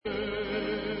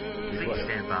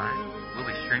stand by. We'll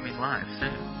be streaming live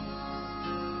soon.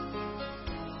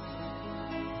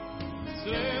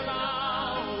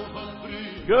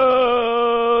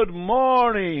 Good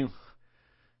morning,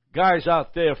 guys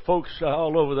out there, folks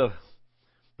all over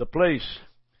the place.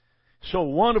 So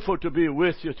wonderful to be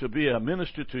with you, to be a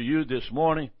minister to you this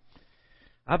morning.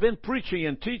 I've been preaching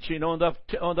and teaching on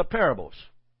the parables.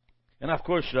 And of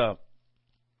course, the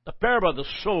parable of the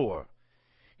sower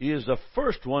is the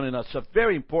first one, and it's a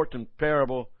very important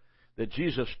parable that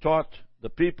Jesus taught the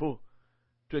people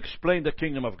to explain the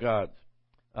kingdom of God.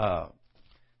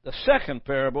 The second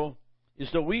parable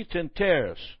is the wheat and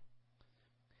tares,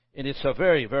 and it's a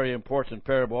very, very important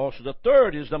parable also. The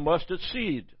third is the mustard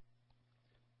seed,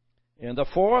 and the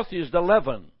fourth is the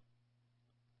leaven.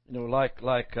 You know, like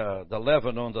the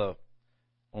leaven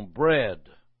on bread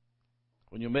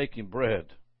when you're making bread.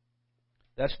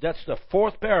 That's the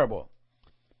fourth parable.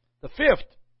 The fifth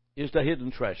is the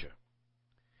hidden treasure.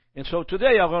 And so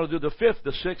today I'm going to do the fifth,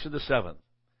 the sixth, and the seventh,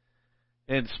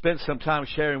 and spend some time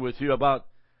sharing with you about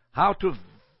how to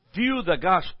view the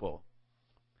gospel,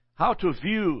 how to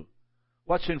view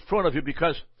what's in front of you,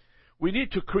 because we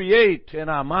need to create in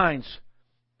our minds,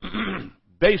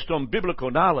 based on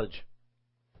biblical knowledge,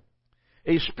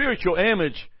 a spiritual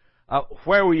image of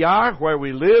where we are, where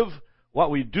we live,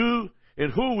 what we do,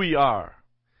 and who we are.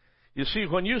 You see,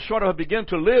 when you sort of begin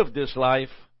to live this life,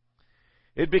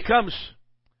 it becomes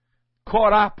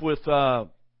caught up with the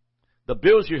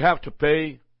bills you have to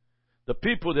pay, the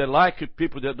people that like you,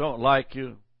 people that don't like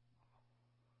you,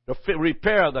 the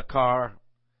repair of the car,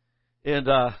 and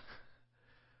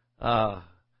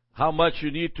how much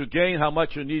you need to gain, how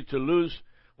much you need to lose,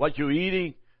 what you're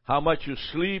eating, how much you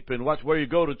sleep, and where you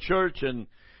go to church, and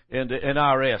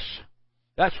RS.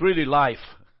 That's really life.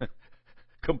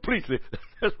 Completely.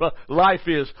 That's what life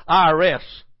is, RS.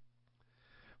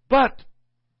 But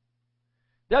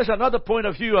there's another point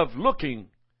of view of looking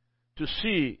to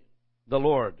see the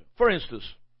Lord. For instance,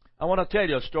 I want to tell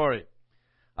you a story.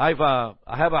 I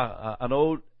have an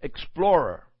old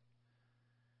Explorer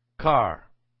car.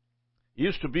 It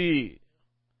used to be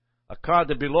a car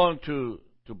that belonged to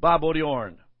Bob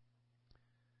O'Diorn.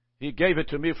 He gave it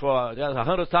to me for, there's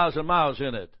 100,000 miles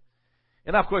in it.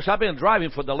 And of course, I've been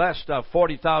driving for the last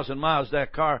 40,000 miles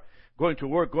that car, going to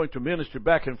work, going to ministry,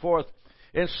 back and forth.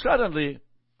 And suddenly,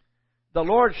 the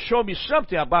Lord showed me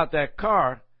something about that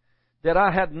car that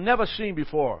I had never seen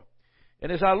before.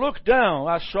 And as I looked down,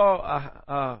 I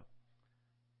saw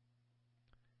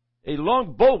a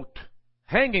long bolt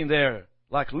hanging there,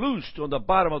 like loosed on the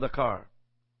bottom of the car.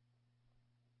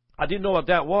 I didn't know what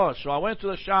that was, so I went to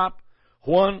the shop.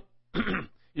 Juan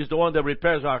is the one that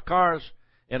repairs our cars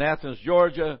in Athens,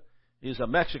 Georgia. He's a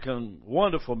Mexican,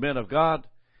 wonderful man of God.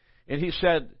 And he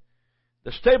said,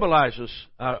 the stabilizers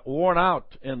are worn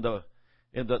out, and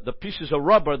the pieces of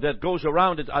rubber that goes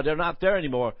around it, they're not there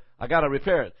anymore. I got to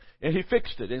repair it. And he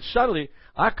fixed it. And suddenly,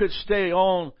 I could stay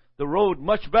on the road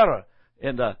much better.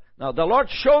 And now, the Lord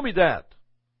showed me that.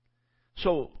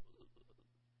 So,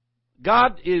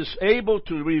 God is able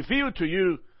to reveal to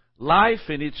you life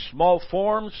in its small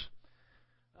forms,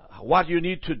 what you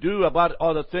need to do about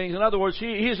other things. In other words,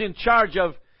 He's in charge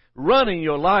of running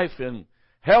your life and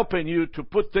helping you to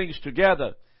put things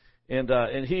together.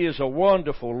 And He is a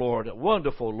wonderful Lord,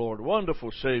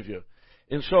 wonderful Savior.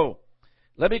 And so,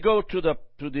 let me go to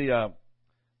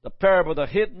the parable of the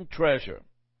hidden treasure.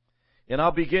 And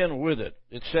I'll begin with it.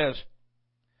 It says,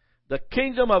 the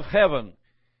kingdom of heaven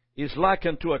is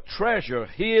likened to a treasure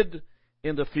hid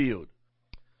in the field.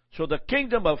 So the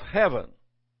kingdom of heaven,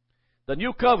 the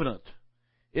new covenant,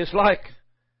 is like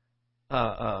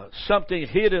something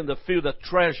hid in the field, a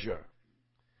treasure.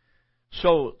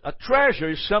 So a treasure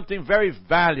is something very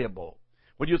valuable.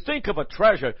 When you think of a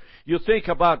treasure, you think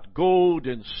about gold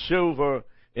and silver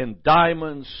and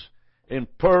diamonds and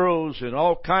pearls and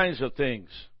all kinds of things.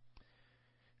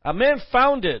 A man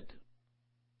found it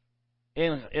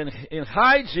and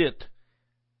hides it,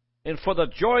 and for the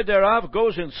joy thereof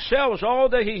goes and sells all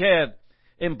that he had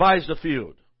and buys the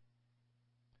field.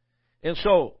 And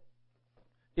so,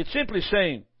 it's simply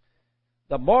saying,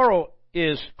 the moral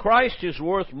is Christ is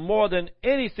worth more than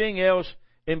anything else,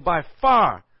 and by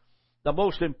far the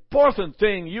most important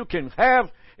thing you can have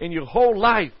in your whole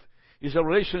life is a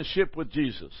relationship with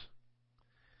Jesus.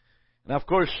 And of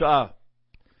course,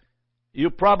 you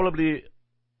probably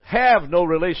have no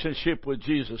relationship with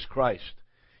Jesus Christ.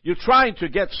 You're trying to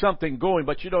get something going,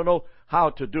 but you don't know how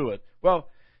to do it. Well,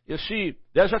 you see,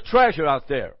 there's a treasure out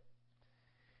there.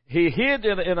 He hid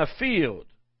in a field,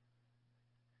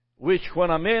 which when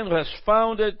a man has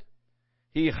found it,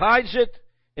 he hides it,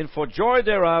 and for joy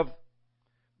thereof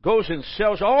goes and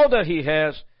sells all that he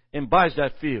has and buys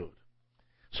that field.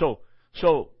 So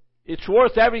it's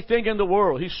worth everything in the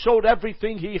world. He sold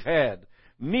everything he had,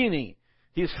 meaning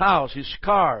his house, his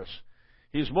cars,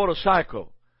 his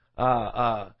motorcycle,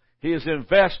 his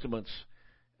investments,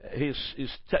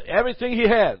 everything he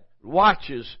had,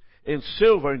 watches and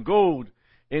silver and gold,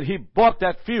 and he bought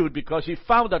that field because he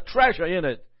found a treasure in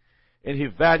it, and he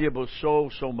valued so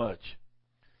much.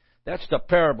 That's the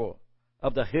parable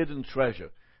of the hidden treasure.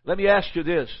 Let me ask you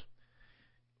this.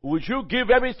 Would you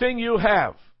give everything you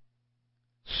have,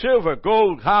 silver,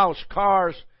 gold, house,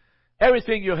 cars,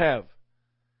 everything you have,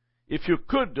 if you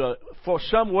could, for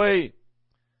some way,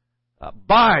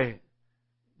 buy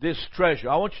this treasure?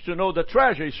 I want you to know the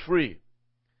treasure is free.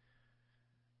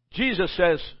 Jesus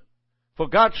says, "For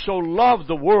God so loved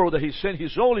the world that He sent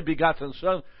His only begotten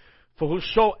Son, for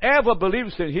whosoever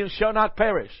believes in Him shall not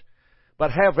perish,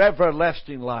 but have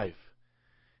everlasting life."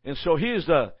 And so He is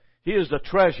the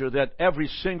treasure that every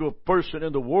single person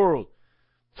in the world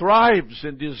thrives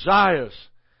and desires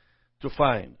to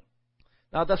find.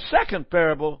 Now the second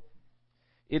parable,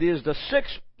 it is the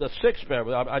sixth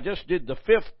parable. I just did the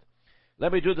fifth.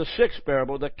 Let me do the sixth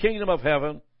parable. The kingdom of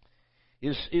heaven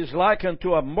is likened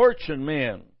to a merchant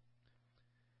man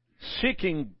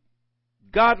seeking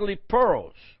godly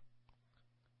pearls.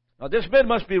 Now this man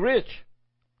must be rich,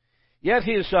 yet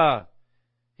he's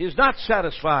not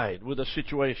satisfied with the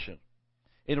situation,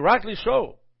 and rightly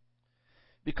so,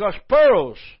 because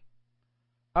pearls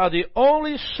are the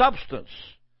only substance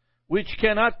which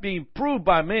cannot be improved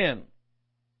by men.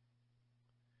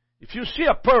 If you see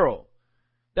a pearl,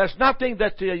 there's nothing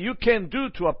that you can do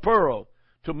to a pearl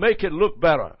to make it look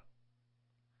better.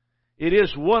 It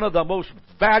is one of the most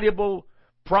valuable,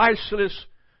 priceless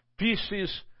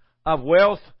pieces of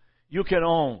wealth you can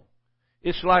own.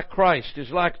 It's like Christ.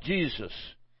 It's like Jesus.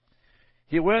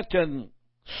 He went and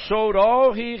sold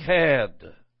all he had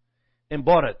and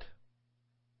bought it.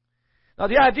 Now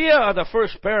the idea of the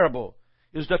first parable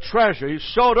is the treasure. He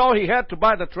sold all he had to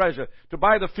buy the treasure, to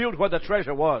buy the field where the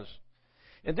treasure was.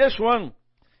 And this one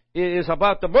is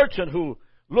about the merchant who,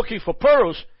 looking for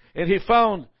pearls, and he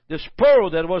found this pearl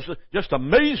that was just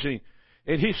amazing,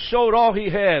 and he sold all he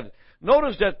had.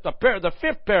 Notice that the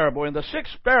fifth parable and the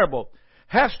sixth parable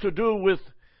has to do with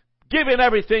giving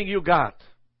everything you got,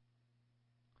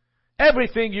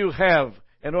 everything you have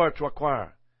in order to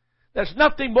acquire. There's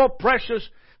nothing more precious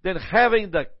than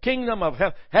having the kingdom of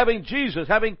heaven, having Jesus,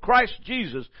 having Christ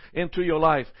Jesus into your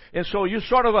life. And so you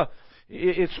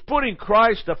it's putting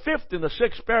Christ, the fifth and the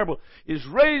sixth parable, is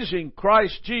raising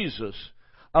Christ Jesus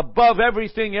above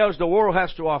everything else the world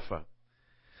has to offer.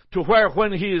 To where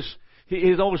when He is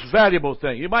the most valuable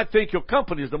thing. You might think your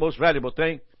company is the most valuable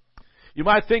thing. You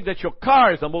might think that your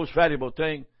car is the most valuable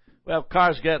thing. Well,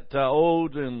 cars get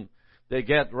old and they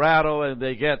get rattled and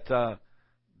they get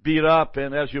beat up,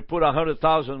 and as you put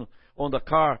 100,000 on the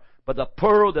car, but the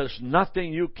pearl, there's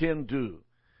nothing you can do.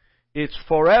 It's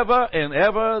forever and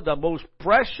ever the most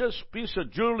precious piece of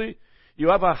jewelry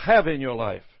you ever have in your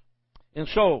life. And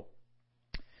so,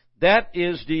 that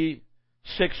is the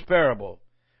sixth parable.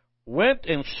 Went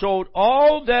and sold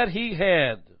all that he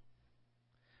had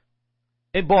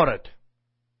and bought it.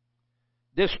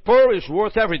 This pearl is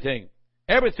worth everything.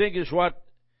 Everything is what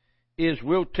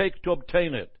will take to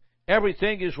obtain it.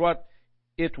 Everything is what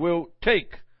it will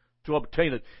take to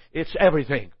obtain it. It's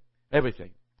everything.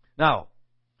 Everything. Now,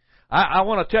 I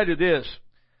want to tell you this.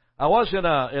 I was in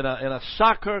a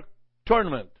soccer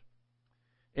tournament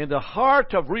in the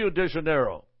heart of Rio de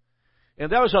Janeiro.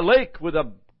 And there was a lake with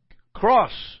a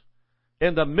cross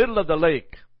in the middle of the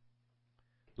lake,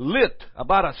 lit,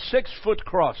 about a 6-foot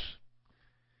cross.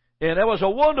 And it was a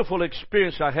wonderful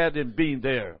experience I had in being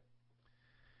there.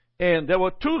 And there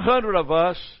were 200 of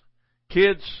us,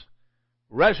 kids,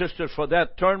 registered for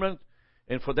that tournament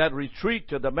and for that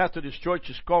retreat at the Methodist Church.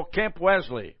 Is called Camp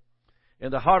Wesley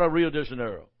in the heart of Rio de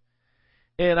Janeiro.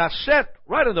 And I sat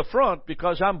right in the front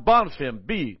because I'm Bonfim,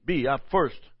 B, I'm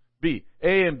first, B,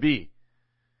 A and B.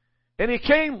 And he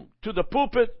came to the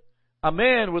pulpit, a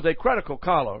man with a clerical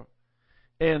collar,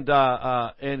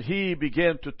 and he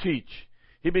began to teach.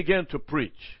 He began to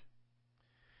preach.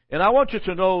 And I want you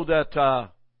to know that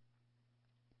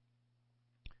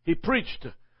he preached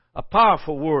a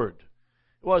powerful word.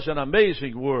 It was an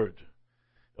amazing word.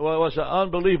 It was an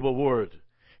unbelievable word.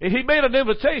 And he made an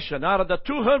invitation out of the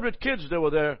 200 kids that were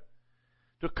there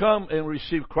to come and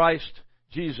receive Christ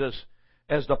Jesus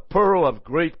as the pearl of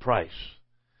great price.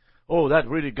 Oh, that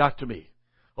really got to me.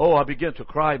 Oh, I began to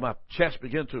cry. My chest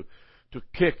began to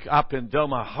kick up and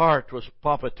down. My heart was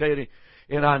palpitating.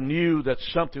 And I knew that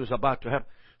something was about to happen.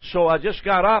 So I just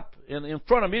got up, and in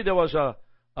front of me there was a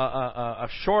a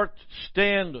short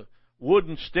stand,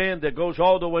 wooden stand that goes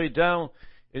all the way down.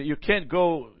 You can't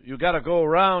go, you got to go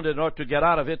around in order to get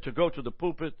out of it to go to the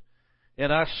pulpit.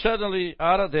 And I suddenly,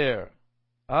 out of there,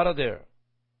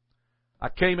 I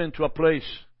came into a place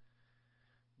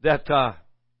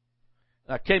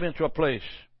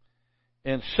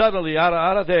and suddenly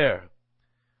out of there,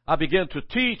 I began to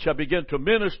teach, I began to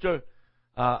minister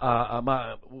after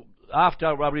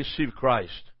I received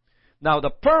Christ. Now,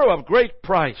 the pearl of great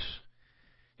price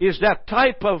is that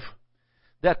type of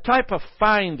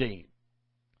finding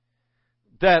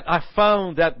that I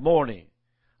found that morning.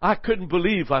 I couldn't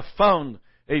believe I found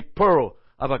a pearl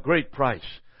of a great price.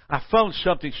 I found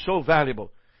something so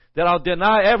valuable that I'll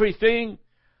deny everything.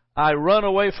 I run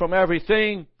away from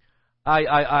everything. So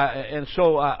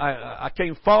I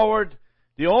came forward.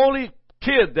 The only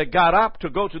kid that got up to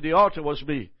go to the altar was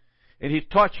me. And he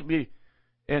touched me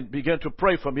and began to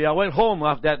pray for me. I went home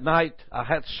after that night. I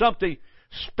had something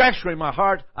special in my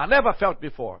heart I never felt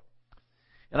before.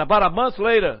 And about a month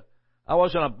later, I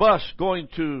was on a bus going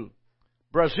to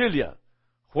Brasilia,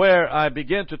 where I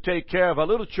began to take care of a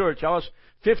little church. I was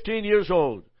 15 years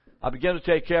old. I began to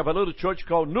take care of a little church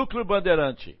called Núcleo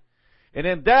Bandeirante. And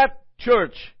in that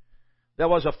church, there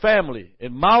was a family,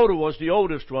 and Mauro was the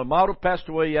oldest one. Mauro passed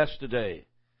away yesterday.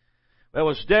 I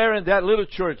was there in that little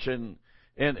church in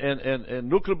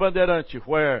Núcleo Bandeirante,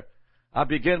 where I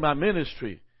began my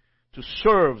ministry to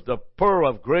serve the pearl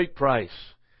of great price.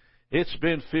 It's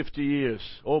been 50 years,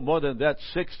 more than that,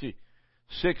 60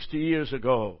 years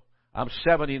ago. I'm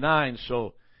 79,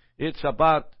 so it's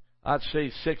about, I'd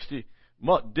say 60,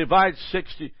 divide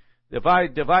 60,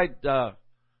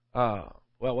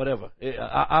 well, whatever.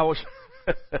 I was,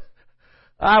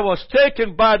 I was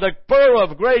taken by the pearl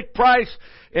of great price,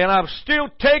 and I'm still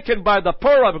taken by the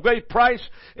pearl of great price,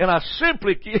 and I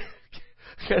simply,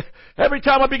 every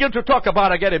time I begin to talk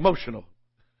about it, I get emotional.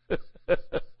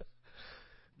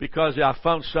 Because I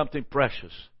found something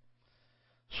precious.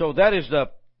 So that is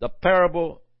the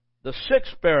parable, the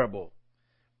sixth parable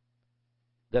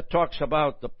that talks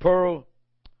about the pearl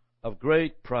of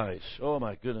great price. Oh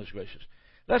my goodness gracious.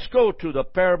 Let's go to the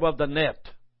parable of the net.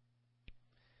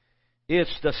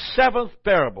 It's the seventh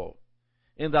parable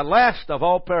in the last of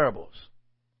all parables.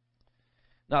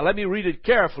 Now let me read it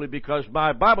carefully because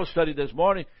my Bible study this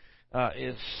morning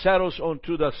it settles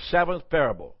onto the seventh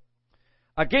parable.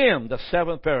 Again, the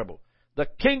seventh parable. The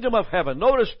kingdom of heaven.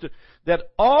 Notice that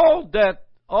all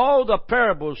the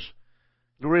parables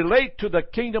relate to the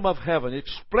kingdom of heaven,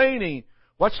 explaining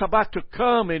what's about to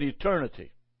come in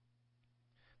eternity.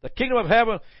 The kingdom of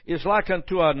heaven is like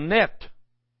unto a net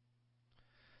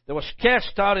that was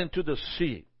cast out into the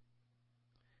sea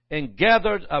and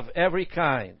gathered of every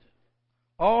kind.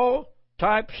 All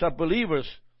types of believers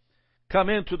come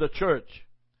into the church.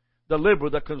 The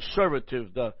liberal, the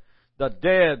conservative, the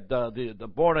dead,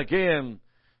 the born again,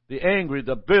 the angry,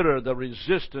 the bitter, the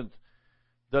resistant,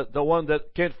 the one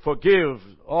that can't forgive.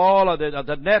 All of it.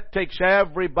 The net takes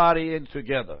everybody in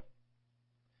together.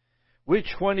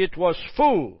 Which when it was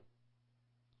full.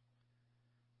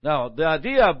 Now, the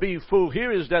idea of being full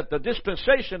here is that the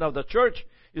dispensation of the church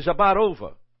is about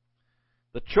over.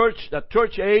 The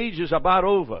church age is about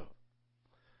over.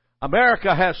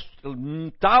 America has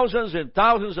thousands and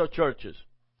thousands of churches.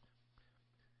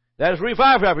 There's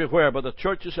revival everywhere, but the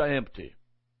churches are empty.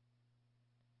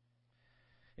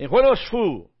 And when it was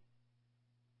full,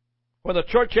 when the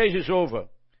church age is over,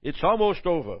 it's almost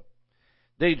over,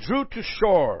 they drew to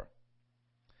shore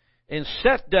and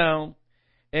sat down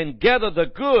and gathered the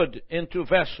good into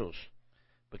vessels,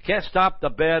 but cast up the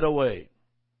bad away.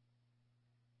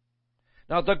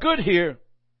 Now the good here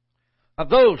are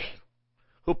those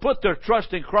who put their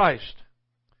trust in Christ,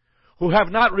 who have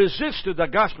not resisted the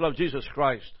gospel of Jesus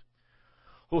Christ,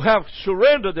 who have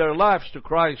surrendered their lives to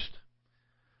Christ,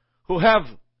 who have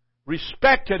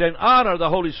respected and honored the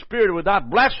Holy Spirit without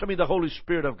blaspheming the Holy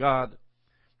Spirit of God.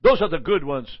 Those are the good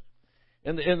ones.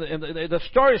 And the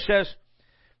story says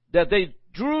that they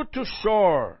drew to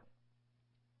shore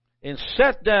and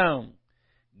sat down,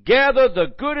 gathered the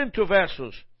good into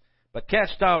vessels, but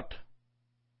cast out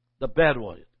the bad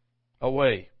one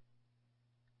away.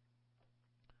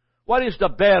 What is the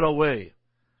bad away?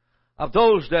 Of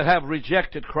those that have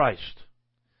rejected Christ.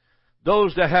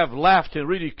 Those that have laughed and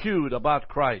ridiculed about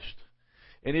Christ.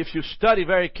 And if you study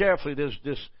very carefully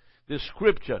this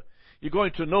scripture, you're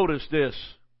going to notice this.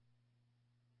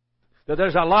 That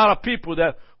there's a lot of people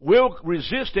that will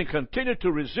resist and continue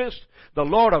to resist the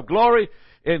Lord of glory,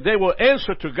 and they will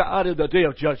answer to God in the day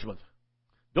of judgment.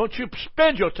 Don't you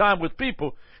spend your time with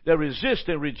people that resist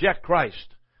and reject Christ.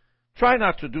 Try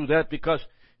not to do that because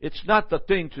it's not the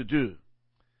thing to do.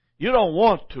 You don't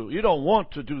want to. You don't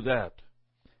want to do that.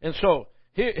 And so,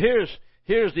 here's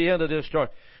the end of this story.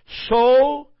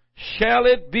 So shall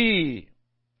it be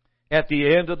at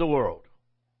the end of the world.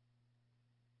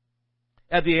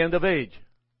 At the end of age.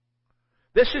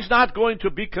 This is not going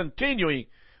to be continuing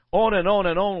on and on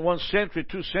and on, 1 century,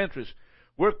 2 centuries.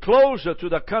 We're closer to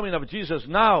the coming of Jesus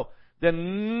now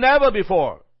than never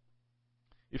before.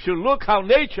 If you look how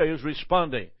nature is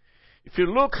responding, if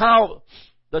you look how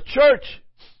the church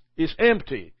is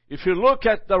empty, if you look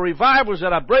at the revivals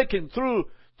that are breaking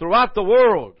throughout the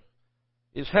world,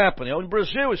 it's happening. In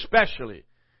Brazil especially.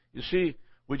 You see,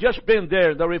 we've just been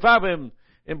there. The revival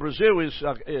in Brazil is,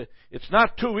 it's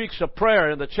not 2 weeks of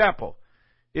prayer in the chapel.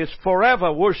 It's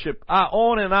forever worship,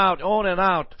 on and out, on and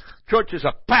out. Churches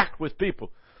are packed with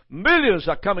people. Millions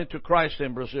are coming to Christ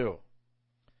in Brazil.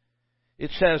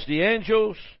 It says, the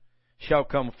angels shall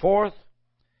come forth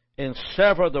and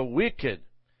sever the wicked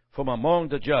from among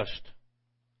the just.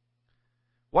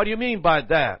 What do you mean by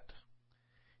that?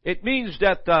 It means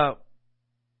that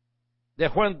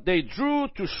when they drew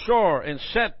to shore and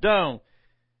sat down,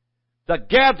 the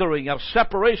gathering of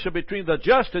separation between the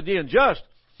just and the unjust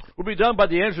will be done by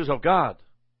the angels of God.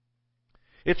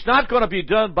 It's not going to be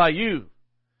done by you.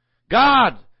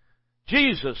 God,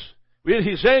 Jesus, with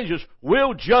His angels,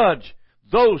 will judge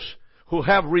those who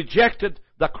have rejected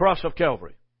the cross of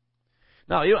Calvary.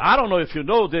 Now, I don't know if you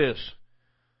know this,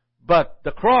 but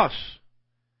the cross,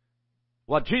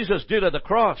 what Jesus did at the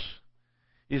cross,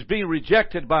 is being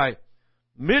rejected by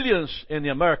millions in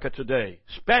America today,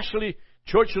 especially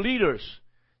church leaders.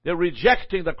 They're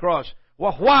rejecting the cross.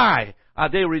 Well, why are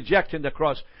they rejecting the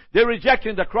cross? They're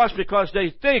rejecting the cross because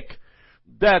they think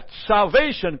that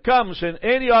salvation comes in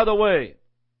any other way.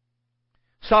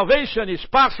 Salvation is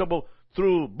possible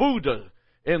through Buddha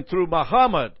and through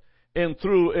Muhammad and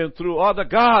through other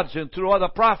gods and through other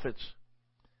prophets.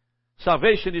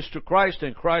 Salvation is to Christ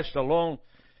and Christ alone,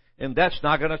 and that's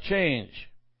not going to change.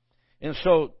 And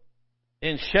so,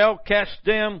 and shall cast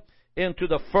them into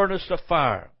the furnace of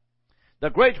fire. The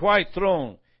great white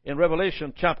throne in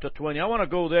Revelation chapter 20. I want to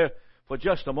go there for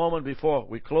just a moment before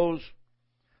we close.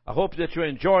 I hope that you're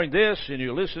enjoying this and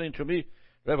you're listening to me.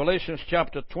 Revelation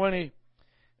chapter 20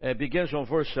 begins on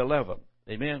verse 11.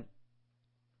 Amen.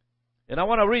 And I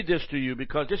want to read this to you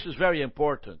because this is very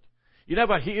important. You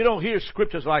don't hear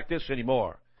scriptures like this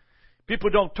anymore. People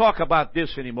don't talk about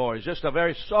this anymore. It's just a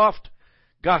very soft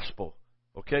gospel.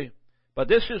 Okay? But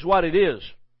this is what it is.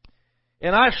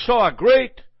 And I saw a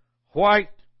great white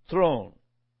throne.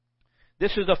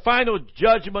 This is the final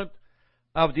judgment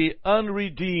of the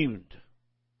unredeemed,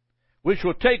 which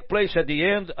will take place at the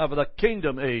end of the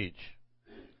kingdom age.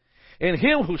 And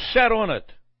Him who sat on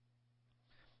it.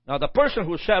 Now the person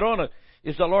who sat on it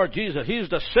is the Lord Jesus. He is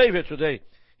the Savior today.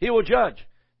 He will judge.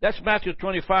 That's Matthew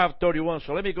 25:31.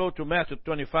 So let me go to Matthew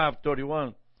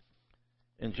 25:31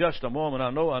 in just a moment. I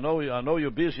know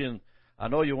you're busy and I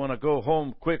know you want to go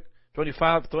home quick.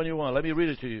 25:21. Let me read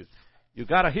it to you. You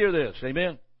got to hear this.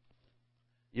 Amen.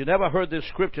 You never heard this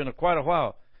scripture in quite a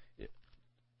while.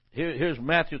 Here's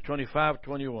Matthew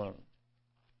 25:21.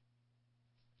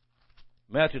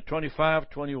 Matthew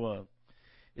 25:21.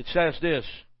 It says this.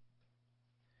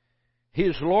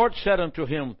 His Lord said unto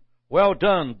him, Well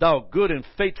done, thou good and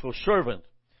faithful servant.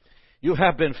 You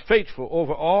have been faithful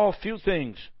over all few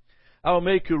things. I will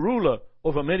make you ruler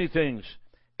over many things.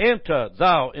 Enter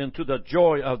thou into the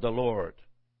joy of the Lord.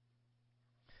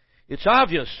 It's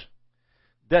obvious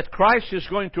that Christ is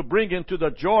going to bring into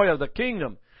the joy of the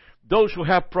kingdom those who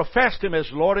have professed Him as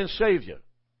Lord and Savior.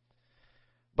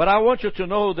 But I want you to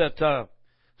know that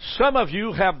some of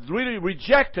you have really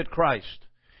rejected Christ.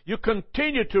 You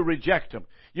continue to reject Him.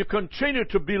 You continue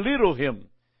to belittle Him.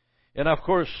 And of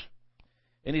course,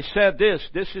 and he said this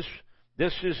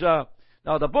is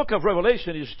now the book of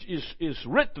Revelation is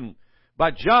written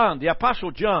by John, the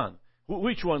Apostle John.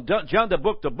 Which one? John, the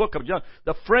book of John,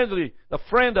 the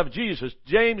friend of Jesus,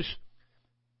 James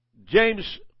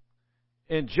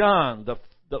and John,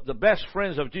 the best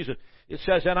friends of Jesus. It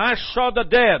says, and I saw the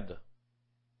dead.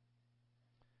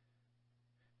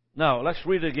 Now, let's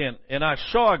read it again. And I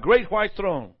saw a great white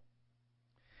throne.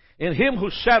 And Him who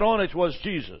sat on it was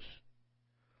Jesus,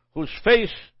 whose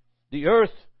face the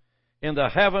earth and the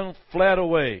heaven fled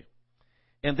away.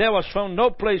 And there was found no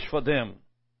place for them.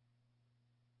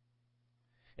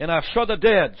 And I saw the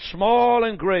dead, small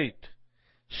and great,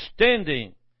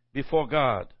 standing before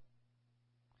God.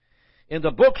 And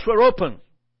the books were opened.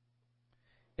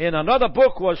 And another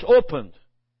book was opened,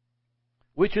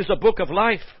 which is the book of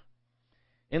life.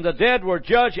 And the dead were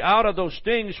judged out of those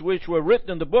things which were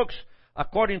written in the books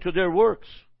according to their works.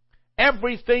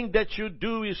 Everything that you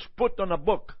do is put on a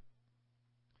book.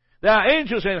 There are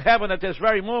angels in heaven at this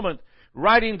very moment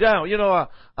writing down. You know,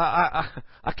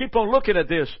 I keep on looking at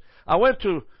this. I went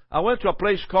to a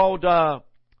place called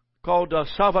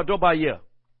Salvador Bahia.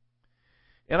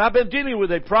 And I've been dealing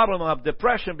with a problem of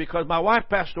depression because my wife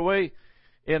passed away,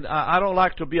 and I don't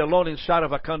like to be alone inside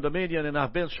of a condominium, and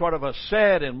I've been sort of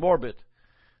sad and morbid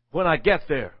when I get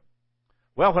there.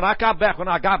 Well, when I got back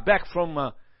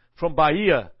from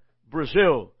Bahia,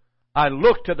 Brazil, I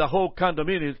looked at the whole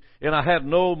condominium, and I had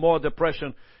no more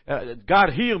depression.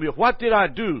 God healed me. What did I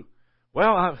do?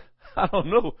 Well, I don't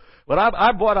know. But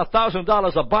I bought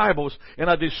 $1,000 of Bibles, and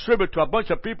I distributed to a bunch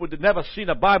of people that never seen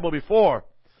a Bible before.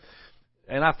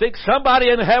 And I think somebody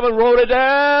in heaven wrote it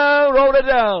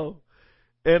down.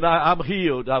 And I'm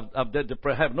healed. I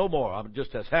have no more. I'm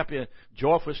just as happy and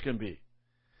joyful as can be.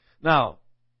 Now,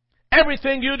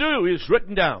 everything you do is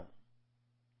written down.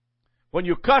 When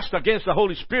you cuss against the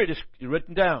Holy Spirit, it's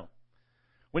written down.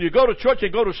 When you go to church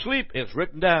and go to sleep, it's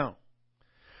written down.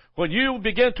 When you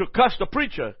begin to cuss the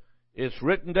preacher, it's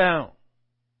written down.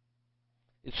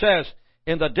 It says,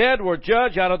 and the dead were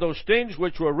judged out of those things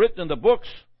which were written in the books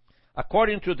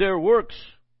according to their works.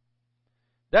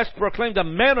 That's proclaimed the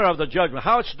manner of the judgment,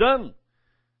 how it's done.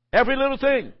 Every little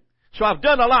thing. So I've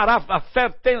done a lot. I've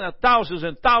fed thousands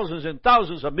and thousands and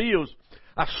thousands of meals.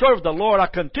 I served the Lord. I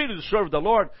continue to serve the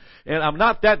Lord. And I'm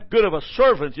not that good of a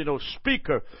servant,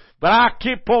 speaker. But I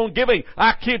keep on giving.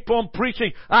 I keep on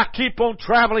preaching. I keep on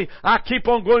traveling. I keep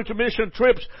on going to mission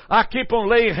trips. I keep on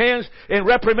laying hands and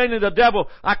reprimanding the devil.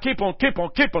 I keep on.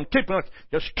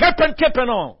 Just keeping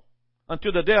on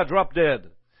until the day I drop dead.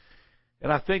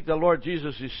 And I think the Lord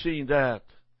Jesus is seeing that.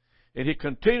 And He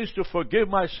continues to forgive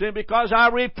my sin because I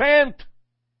repent.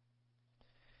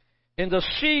 And the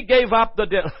sea gave up the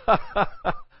dead.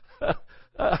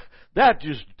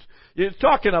 You're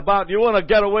talking about you want to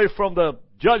get away from the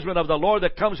judgment of the Lord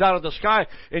that comes out of the sky,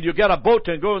 and you get a boat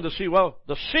and go in the sea. Well,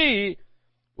 the sea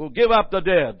will give up the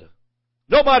dead.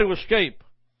 Nobody will escape,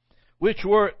 which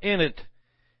were in it.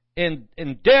 In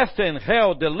death and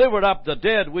hell delivered up the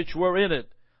dead which were in it.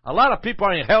 A lot of people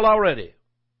are in hell already.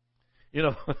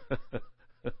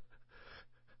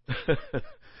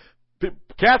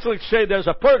 Catholics say there's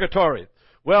a purgatory.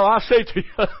 Well, I say to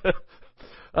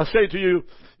you,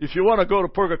 if you want to go to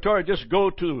purgatory, just go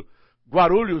to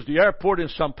Guarulhos, the airport in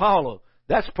São Paulo.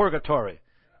 That's purgatory.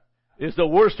 It's the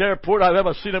worst airport I've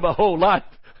ever seen in my whole life.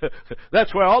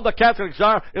 That's where all the Catholics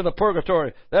are, in the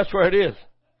purgatory. That's where it is.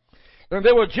 And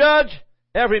they will judge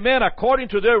every man according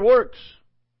to their works.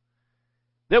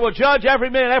 They will judge every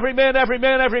man.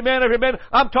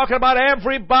 I'm talking about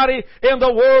everybody in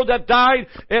the world that died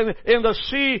in the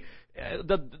sea.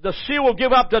 The sea will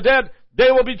give up the dead. They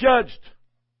will be judged.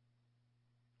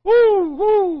 Woo,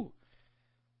 woo.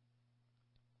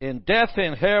 And death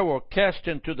and hell were cast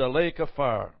into the lake of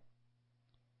fire.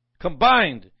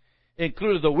 Combined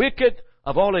included the wicked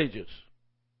of all ages.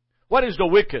 What is the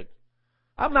wicked?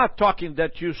 I'm not talking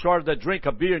that you sort of drink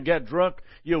a beer and get drunk.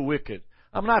 You're wicked.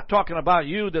 I'm not talking about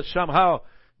you that somehow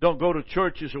don't go to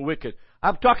church is wicked.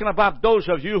 I'm talking about those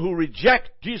of you who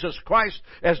reject Jesus Christ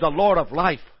as the Lord of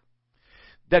life.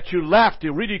 That you laughed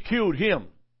and ridiculed Him.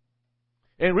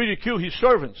 And ridiculed His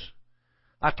servants.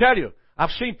 I tell you,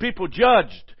 I've seen people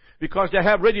judged because they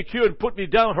have ridiculed and put me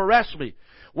down, harassed me.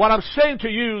 What I'm saying to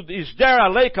you is there a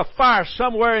lake of fire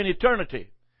somewhere in eternity.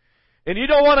 And you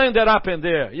don't want to end up in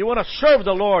there. You want to serve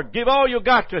the Lord. Give all you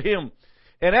got to Him.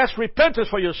 And ask repentance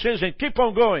for your sins and keep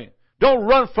on going. Don't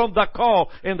run from the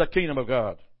call in the kingdom of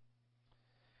God.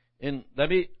 And let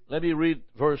me read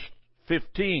verse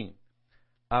 15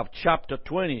 of chapter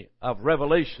 20 of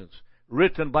Revelations,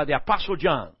 written by the Apostle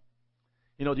John.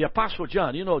 The Apostle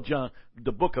John, John,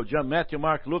 the book of John, Matthew,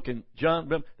 Mark, Luke, and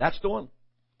John, that's the one.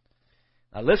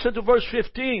 Now listen to verse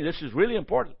 15. This is really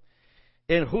important.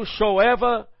 And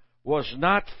whosoever was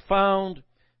not found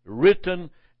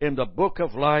written in the book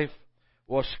of life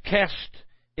was cast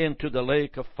into the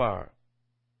lake of fire.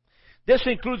 This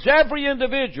includes every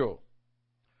individual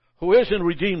who isn't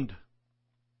redeemed.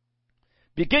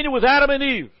 Beginning with Adam and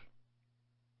Eve,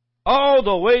 all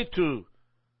the way to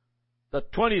the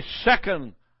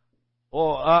 22nd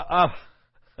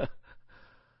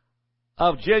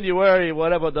of January,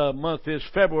 whatever the month is,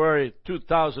 February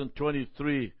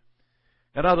 2023.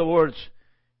 In other words,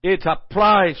 it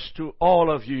applies to all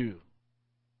of you.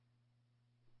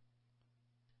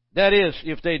 That is,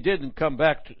 if they didn't come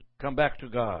back to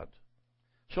God.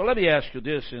 So let me ask you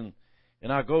this, and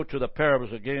I'll go to the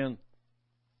parables again.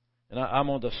 And I'm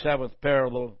on the 7th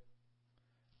parable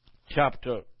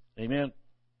chapter. Amen.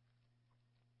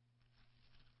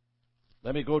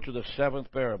 Let me go to the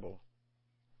 7th parable.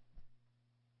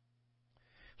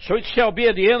 So it shall be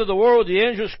at the end of the world, the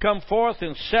angels come forth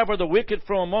and sever the wicked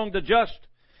from among the just,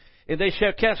 and they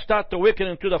shall cast out the wicked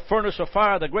into the furnace of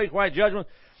fire, the great white judgment.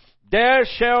 There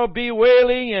shall be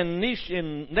wailing and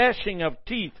gnashing of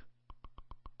teeth,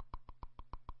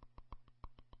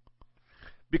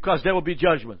 because there will be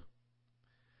judgment.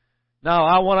 Now,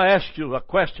 I want to ask you a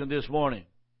question this morning.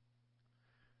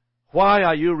 Why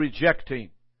are you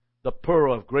rejecting the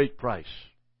pearl of great price?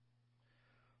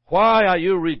 Why are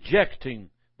you rejecting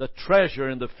the treasure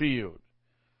in the field?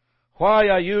 Why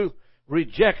are you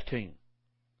rejecting,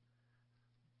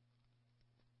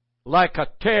 like a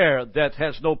tear that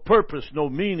has no purpose, no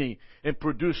meaning, and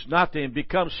produce nothing, and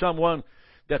become someone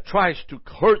that tries to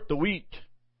hurt the wheat?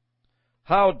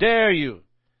 How dare you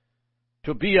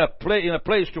to be in a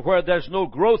place to where there's no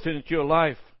growth into your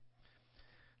life?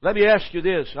 Let me ask you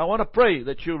this. I want to pray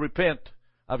that you repent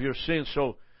of your sins.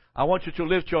 So I want you to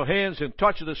lift your hands and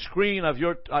touch the screen of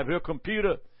your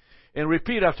computer and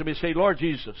repeat after me. Say, Lord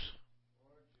Jesus,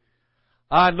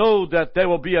 I know that there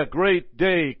will be a great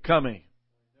day coming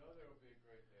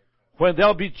when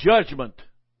there'll be judgment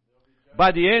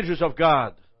by the angels of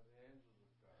God.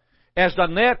 As the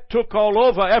net took all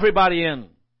over everybody in,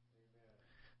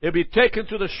 they'll be taken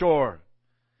to the shore.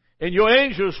 And your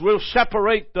angels will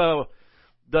separate the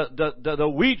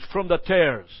wheat from the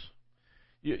tares.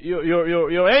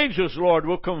 Your angels, Lord,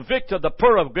 will convict of the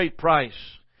pearl of great price.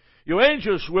 Your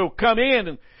angels will come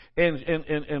in and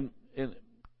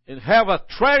have a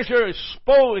treasure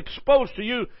exposed to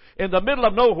you in the middle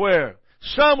of nowhere.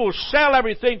 Some will sell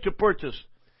everything to purchase.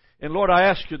 And Lord, I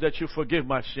ask you that you forgive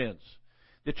my sins.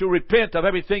 That you repent of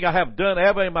everything I have done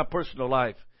ever in my personal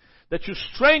life. That you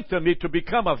strengthen me to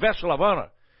become a vessel of honor.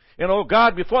 And oh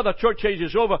God, before the church age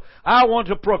is over, I want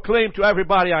to proclaim to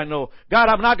everybody I know, God,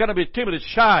 I'm not going to be timid and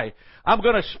shy. I'm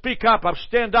going to speak up. I'm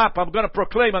stand up. I'm going to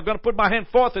proclaim. I'm going to put my hand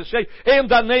forth and say, in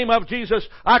the name of Jesus,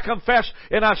 I confess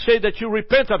and I say that you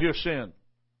repent of your sin.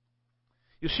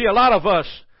 You see, a lot of us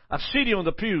are sitting on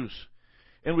the pews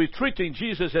and we're treating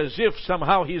Jesus as if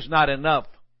somehow He's not enough.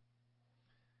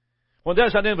 When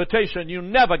there's an invitation, you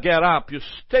never get up. You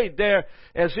stay there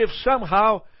as if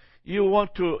somehow you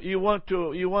want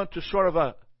to sort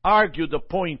of argue the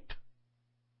point.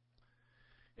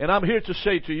 And I'm here to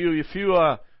say to you, if you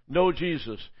know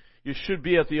Jesus, you should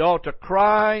be at the altar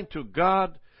crying to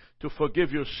God to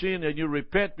forgive your sin, and you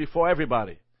repent before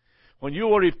everybody. When you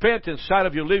will repent inside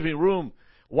of your living room,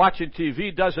 watching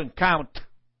TV doesn't count.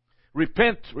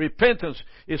 Repentance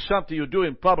is something you do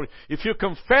in public. If you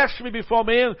confess me before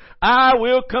men, I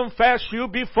will confess you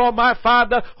before my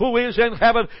Father who is in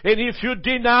heaven. And if you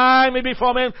deny me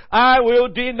before men, I will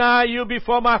deny you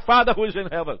before my Father who is in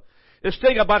heaven. This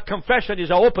thing about confession is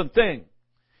an open thing.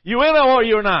 You in it or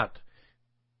you're not.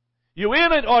 You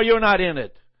in it or you're not in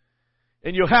it.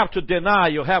 And you have to deny,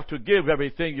 you have to give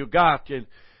everything you got. And,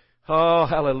 oh,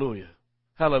 hallelujah.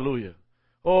 Hallelujah.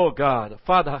 Oh God.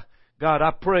 Father, God,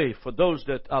 I pray for those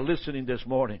that are listening this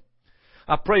morning.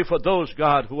 I pray for those,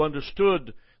 God, who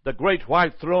understood the great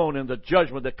white throne and the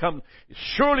judgment that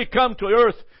surely come to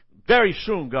earth very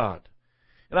soon, God.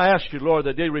 And I ask you, Lord,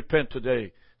 that they repent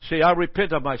today. Say, I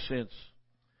repent of my sins.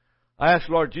 I ask,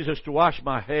 Lord Jesus, to wash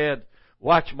my head,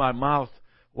 wash my mouth,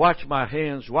 wash my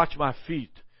hands, wash my feet,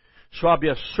 so I'll be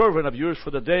a servant of yours for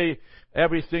the day,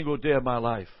 every single day of my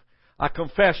life. I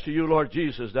confess to you, Lord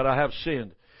Jesus, that I have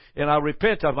sinned. And I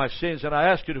repent of my sins, and I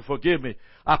ask you to forgive me.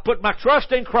 I put my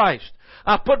trust in Christ.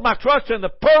 I put my trust in the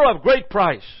pearl of great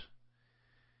price.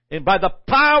 And by the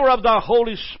power of the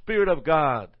Holy Spirit of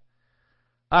God,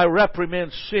 I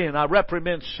reprimand sin. I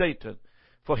reprimand Satan.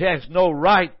 For he has no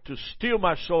right to steal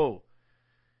my soul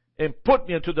and put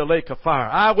me into the lake of fire.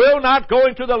 I will not go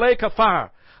into the lake of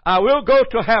fire. I will go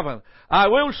to heaven. I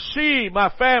will see my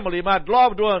family, my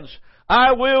loved ones.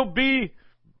 I will be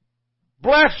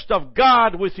blessed of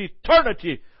God with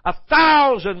eternity,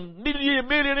 1,000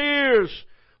 million years,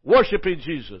 worshiping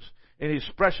Jesus. In His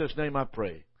precious name I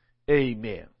pray.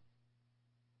 Amen.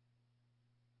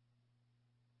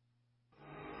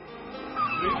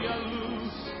 Maybe I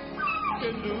lose,